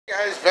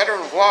Guys,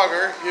 veteran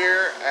vlogger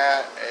here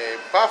at a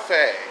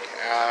buffet.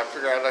 I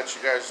figured I'd let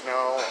you guys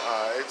know.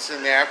 It's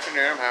in the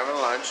afternoon. I'm having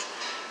lunch,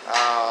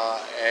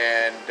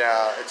 and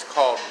it's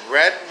called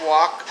Red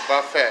Walk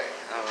Buffet.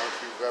 I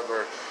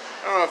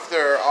don't know if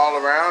they're all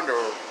around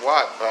or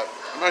what, but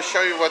I'm going to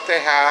show you what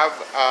they have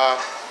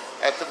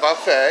at the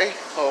buffet.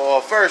 Well,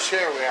 first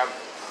here we have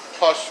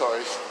plush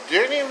toys. Do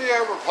any of you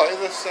ever play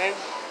this thing?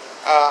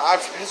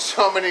 I've spent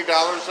so many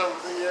dollars over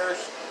the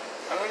years.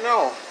 I don't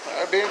know.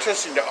 It'd be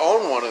interesting to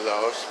own one of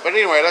those. But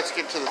anyway, let's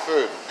get to the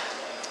food.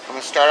 I'm going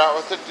to start out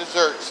with the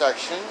dessert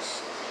sections.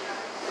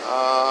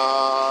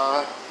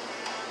 Oh,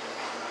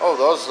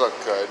 those look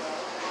good.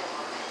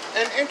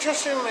 And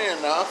interestingly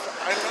enough,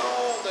 I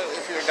know that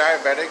if you're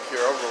diabetic,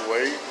 you're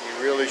overweight, you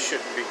really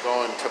shouldn't be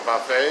going to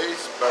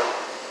buffets. But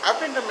I've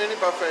been to many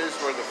buffets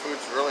where the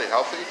food's really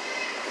healthy.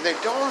 And they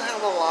don't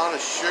have a lot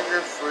of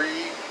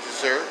sugar-free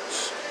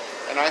desserts.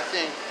 And I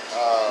think...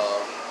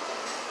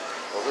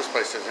 well, this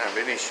place doesn't have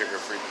any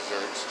sugar-free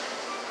desserts,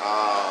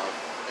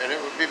 and it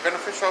would be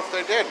beneficial if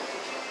they did.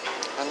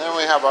 And then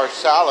we have our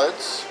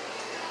salads.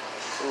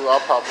 Ooh, I'll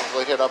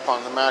probably hit up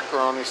on the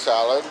macaroni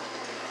salad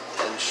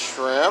and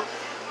shrimp.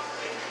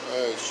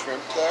 There's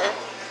shrimp there.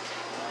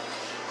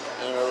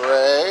 An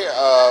array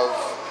of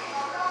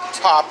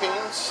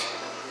toppings.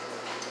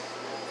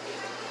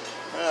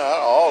 Yeah, that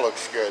all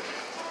looks good.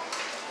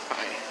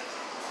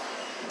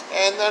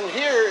 And then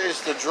here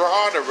is the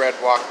draw to Red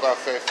Walk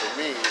Buffet for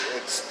me.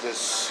 It's the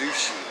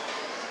sushi.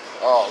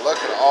 Oh, look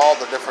at all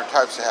the different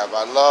types they have.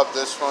 I love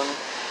this one.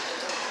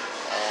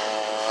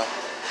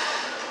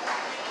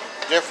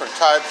 Different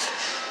types.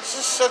 This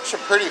is such a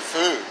pretty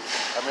food.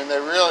 I mean, they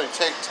really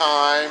take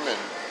time and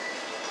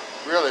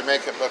really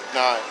make it look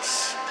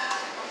nice.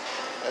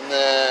 And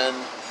then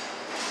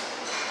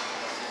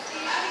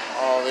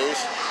all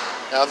these.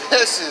 Now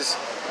this is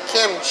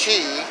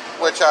kimchi,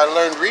 which I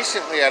learned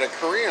recently at a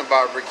Korean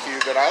barbecue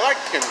that I like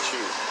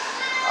kimchi.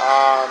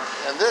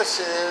 And this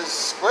is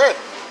squid,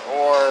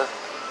 or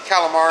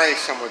calamari,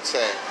 some would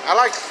say. I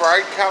like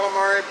fried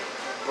calamari,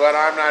 but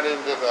I'm not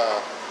into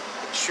the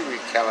chewy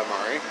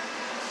calamari.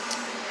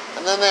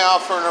 And then they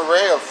offer an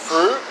array of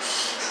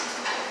fruits,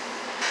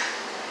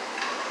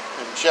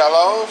 and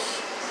jellos,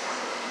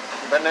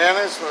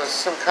 bananas with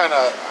some kind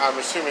of, I'm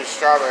assuming,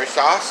 strawberry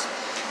sauce.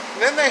 And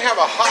then they have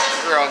a hot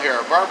grill here,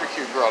 a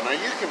barbecue grill. Now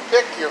you can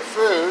pick your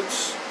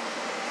foods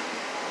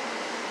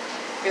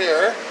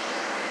here,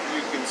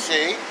 you can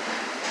see.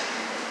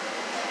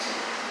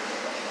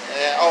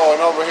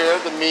 And over here,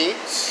 the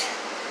meats.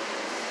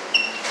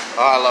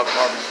 Oh, I love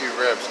barbecue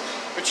ribs.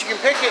 But you can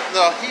pick it and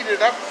they'll heat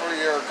it up for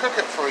you, or cook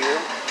it for you,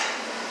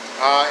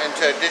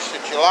 into a dish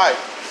that you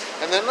like.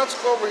 And then let's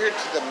go over here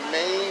to the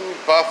main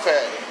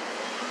buffet.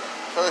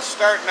 So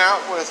starting out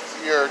with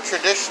your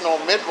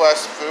traditional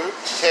Midwest food,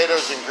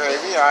 potatoes and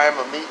gravy. I am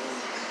a meat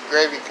and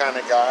gravy kind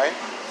of guy,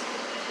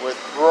 with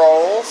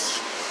rolls.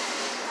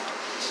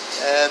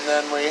 And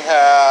then we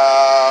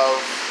have,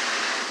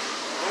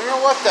 I don't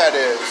know what that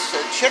is,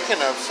 a chicken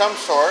of some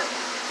sort,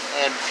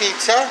 and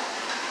pizza.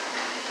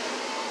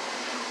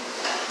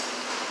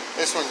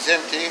 This one's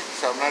empty,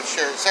 so I'm not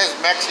sure. It says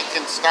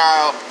Mexican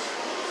style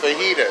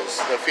fajitas.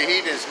 The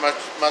fajitas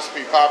must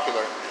be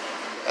popular.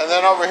 And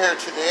then over here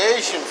to the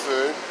Asian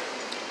food.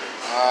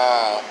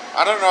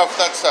 I don't know if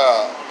that's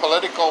a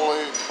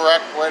politically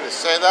correct way to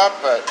say that,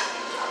 but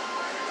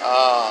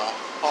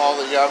all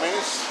the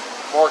yummies.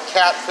 More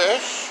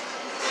catfish.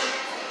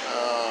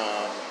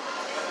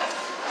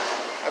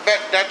 I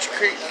bet Dutch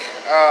Creek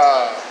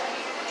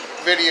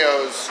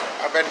videos,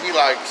 I bet he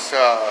likes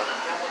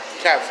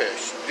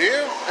catfish. Do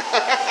you?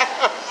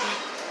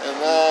 And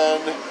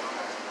then, there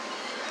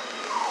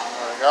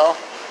we go.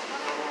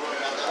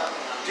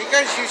 Do you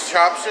guys use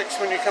chopsticks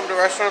when you come to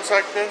restaurants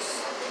like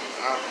this?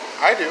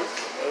 I do.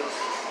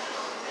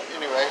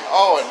 Anyway,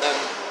 oh, and then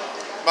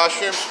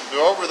mushrooms.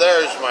 Over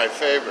there is my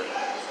favorite.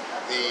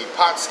 The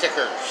pot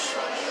stickers.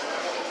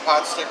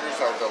 Pot stickers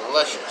are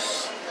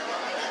delicious.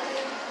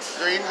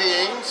 Green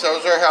beans,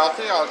 those are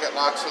healthy. I'll get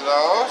lots of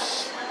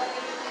those.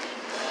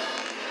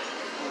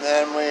 And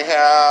then we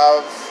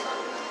have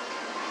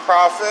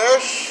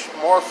crawfish,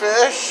 more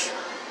fish.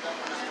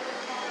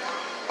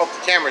 Hope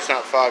the camera's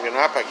not fogging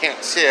up. I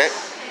can't see it.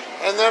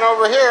 And then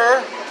over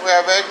here, we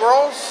have egg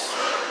rolls.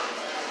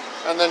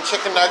 And then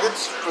chicken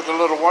nuggets for the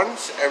little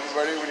ones.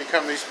 Everybody, when you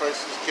come to these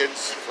places,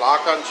 kids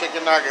flock on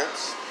chicken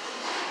nuggets.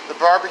 The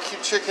barbecue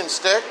chicken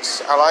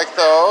sticks, I like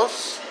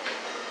those.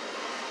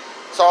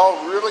 It's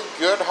all really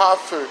good hot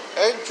food.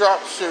 Egg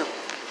drop soup.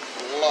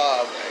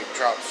 Love egg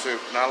drop soup.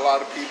 Not a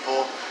lot of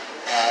people,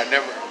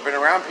 never been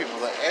around people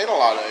that ate a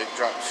lot of egg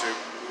drop soup.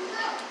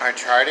 I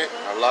tried it.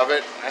 I love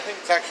it. I think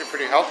it's actually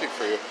pretty healthy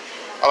for you.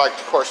 I like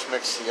to, of course,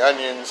 mix the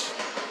onions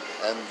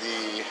and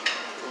the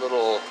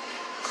little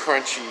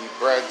crunchy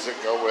breads that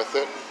go with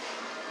it.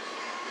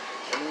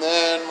 And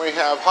then we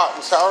have hot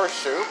and sour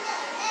soup,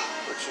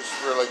 which is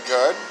really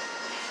good.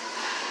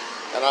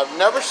 And I've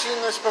never seen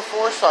this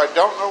before, so I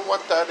don't know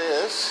what that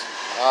is.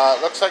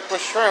 It looks like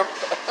with shrimp.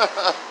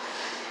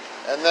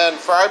 And then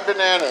fried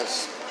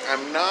bananas.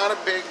 I'm not a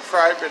big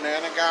fried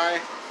banana guy,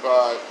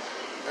 but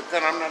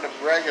then I'm not a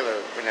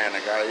regular banana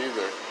guy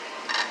either.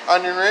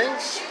 Onion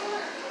rings,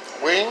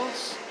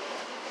 wings,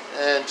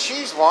 and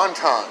cheese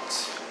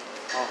wontons.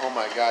 Oh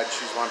my God,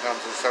 cheese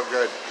wontons are so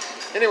good.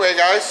 Anyway,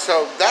 guys,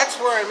 so that's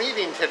where I'm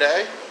eating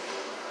today.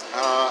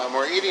 And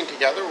we're eating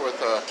together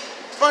with a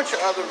bunch of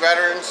other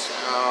veterans,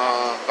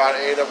 about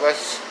 8 of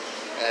us.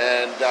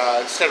 And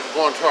instead of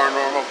going to our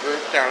normal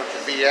group down at the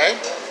VA.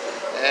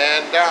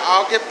 And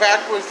I'll get back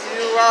with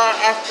you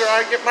after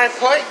I get my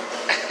plate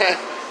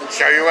and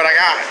show you what I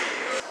got.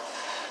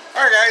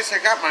 Alright guys, I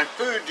got my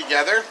food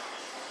together.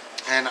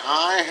 And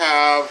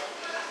I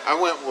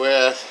went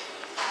with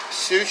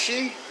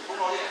sushi,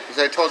 as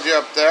I told you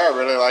up there, I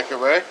really like it,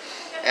 right?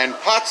 And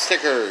pot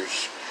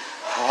stickers.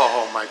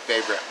 Oh, my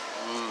favorite.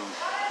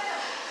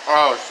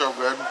 Oh, so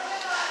good.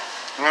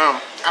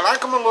 I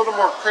like them a little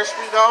more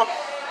crispy though.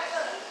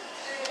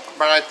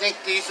 But I think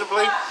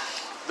decently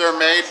they're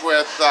made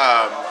with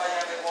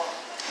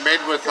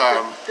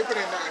dip it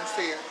in there and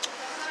see it.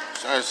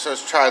 So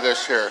let's try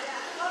this here.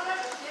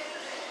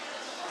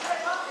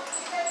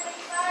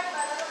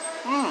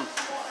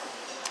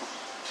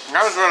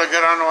 That was really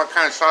good. I don't know what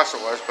kind of sauce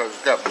it was, but it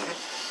was good.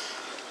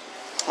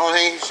 Well,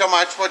 thank you so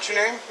much. What's your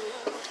name?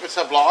 It's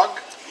a vlog.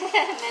 My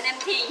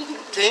name's Ting.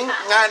 Ting?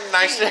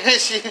 Nice to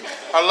meet you.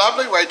 A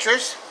lovely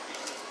waitress.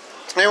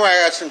 Anyway,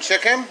 I got some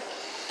chicken.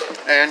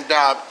 And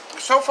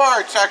so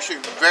far, it's actually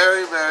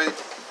very, very,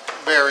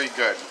 very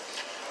good.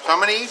 So I'm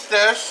going to eat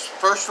this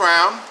first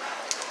round.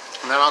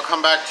 And then I'll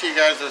come back to you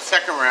guys the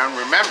second round.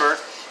 Remember,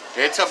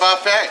 it's a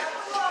buffet.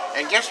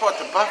 And guess what?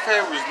 The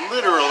buffet was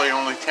literally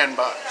only 10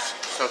 bucks.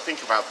 So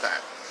think about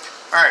that.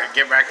 Alright,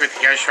 get back with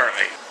you guys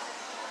shortly.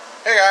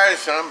 Hey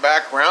guys, I'm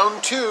back,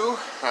 round 2.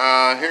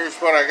 Here's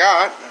what I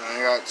got. I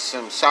got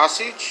some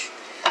sausage,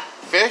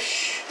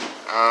 fish,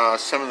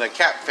 some of the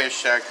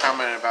catfish that I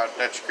commented about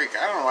Dutch Creek.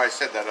 I don't know why I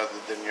said that other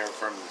than you're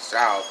from the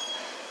south,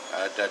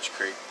 Dutch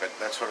Creek, but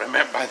that's what I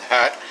meant by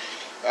that.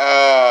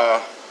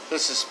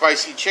 This is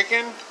spicy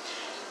chicken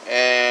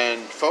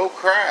and faux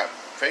crab,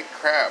 fake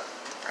crab.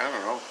 I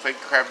don't know, fake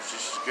crab is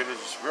just as good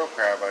as real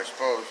crab, I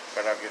suppose,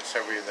 but I'll get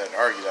several of you that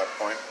argue that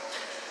point.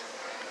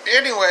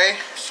 Anyway,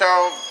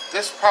 so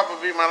this will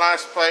probably be my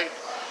last plate.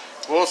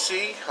 We'll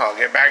see. I'll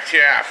get back to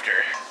you after.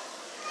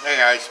 Hey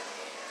guys,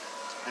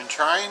 in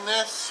trying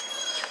this,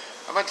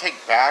 I'm going to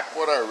take back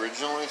what I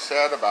originally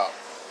said about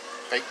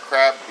fake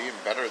crab being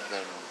better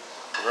than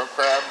real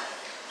crab.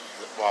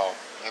 Well,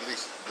 at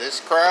least this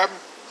crab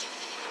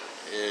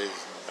is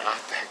not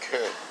that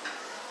good.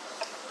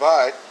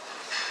 But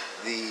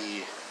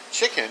the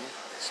chicken,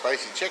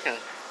 spicy chicken,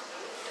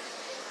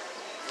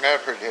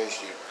 that's pretty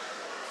tasty.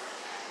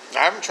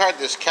 I haven't tried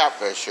this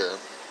catfish here.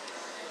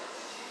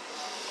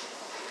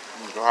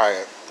 Try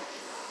it.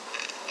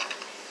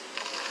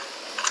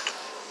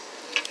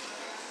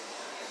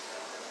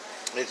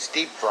 It's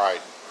deep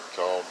fried,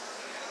 so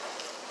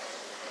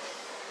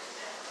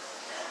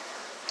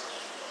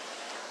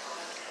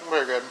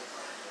very good.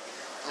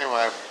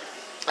 Anyway,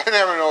 I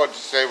never know what to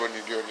say when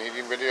you're doing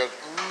eating videos.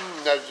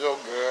 That's so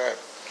good.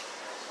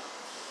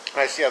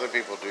 I see other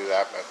people do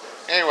that, but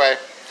anyway,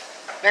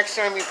 next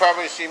time you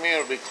probably see me,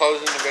 it'll be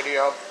closing the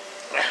video.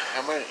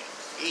 I'm going to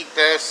eat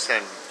this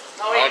and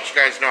I'll let you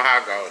guys know how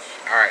it goes.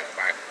 Alright,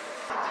 bye.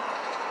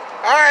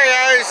 Alright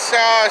guys,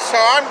 so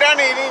I'm done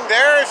eating.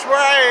 There's where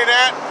I ate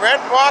at,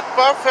 Red Block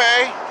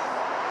Buffet.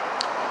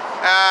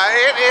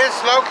 It is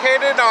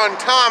located on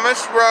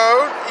Thomas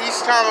Road,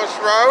 East Thomas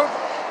Road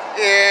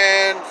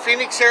in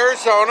Phoenix,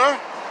 Arizona.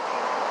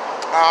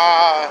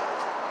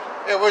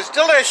 It was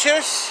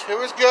delicious. It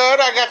was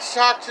good. I got to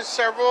talk to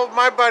several of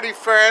my buddy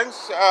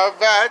friends,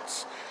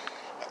 vets.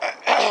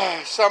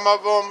 Some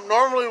of them,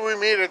 normally we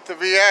meet at the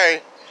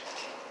VA.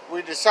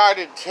 We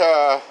decided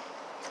to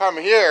come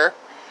here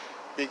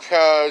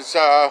because,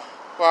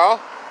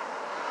 well,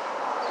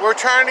 we're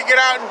trying to get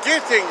out and do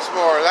things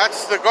more.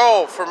 That's the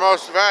goal for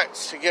most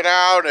vets, to get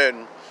out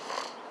and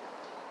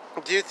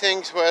do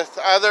things with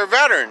other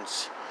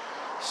veterans.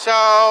 So,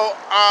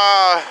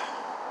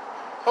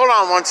 hold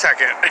on one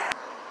second.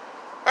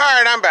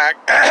 Alright, I'm back.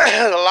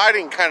 The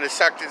lighting kind of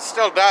sucked. It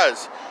still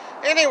does.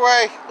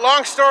 Anyway,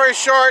 long story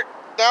short,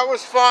 that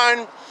was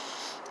fun.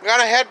 I'm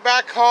gonna head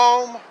back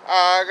home.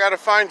 I gotta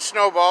find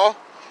Snowball.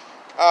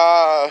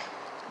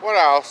 What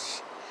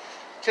else?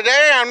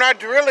 Today I'm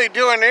not really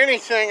doing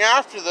anything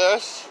after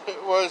this.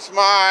 It was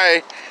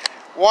my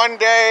one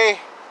day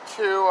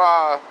to,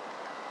 I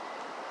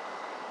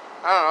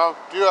don't know,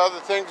 do other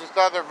things with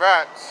other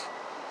vets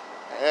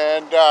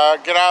and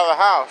get out of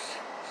the house.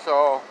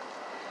 So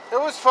it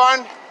was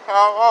fun.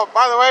 Oh,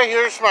 by the way,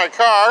 here's my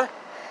car.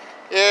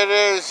 It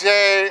is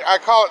I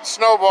call it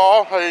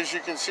Snowball, as you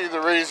can see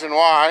the reason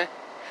why.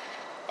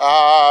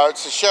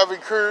 It's a Chevy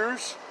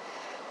Cruze.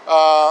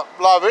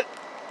 Love it.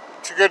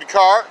 It's a good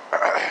car.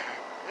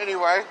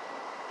 Anyway,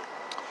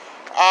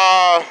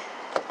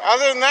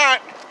 other than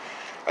that,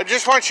 I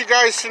just want you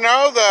guys to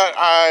know that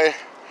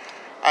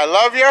I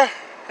love you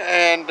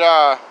and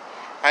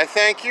I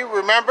thank you.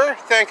 Remember,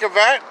 thank a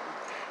vet,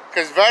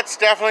 because vets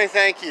definitely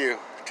thank you.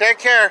 Take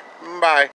care. Bye.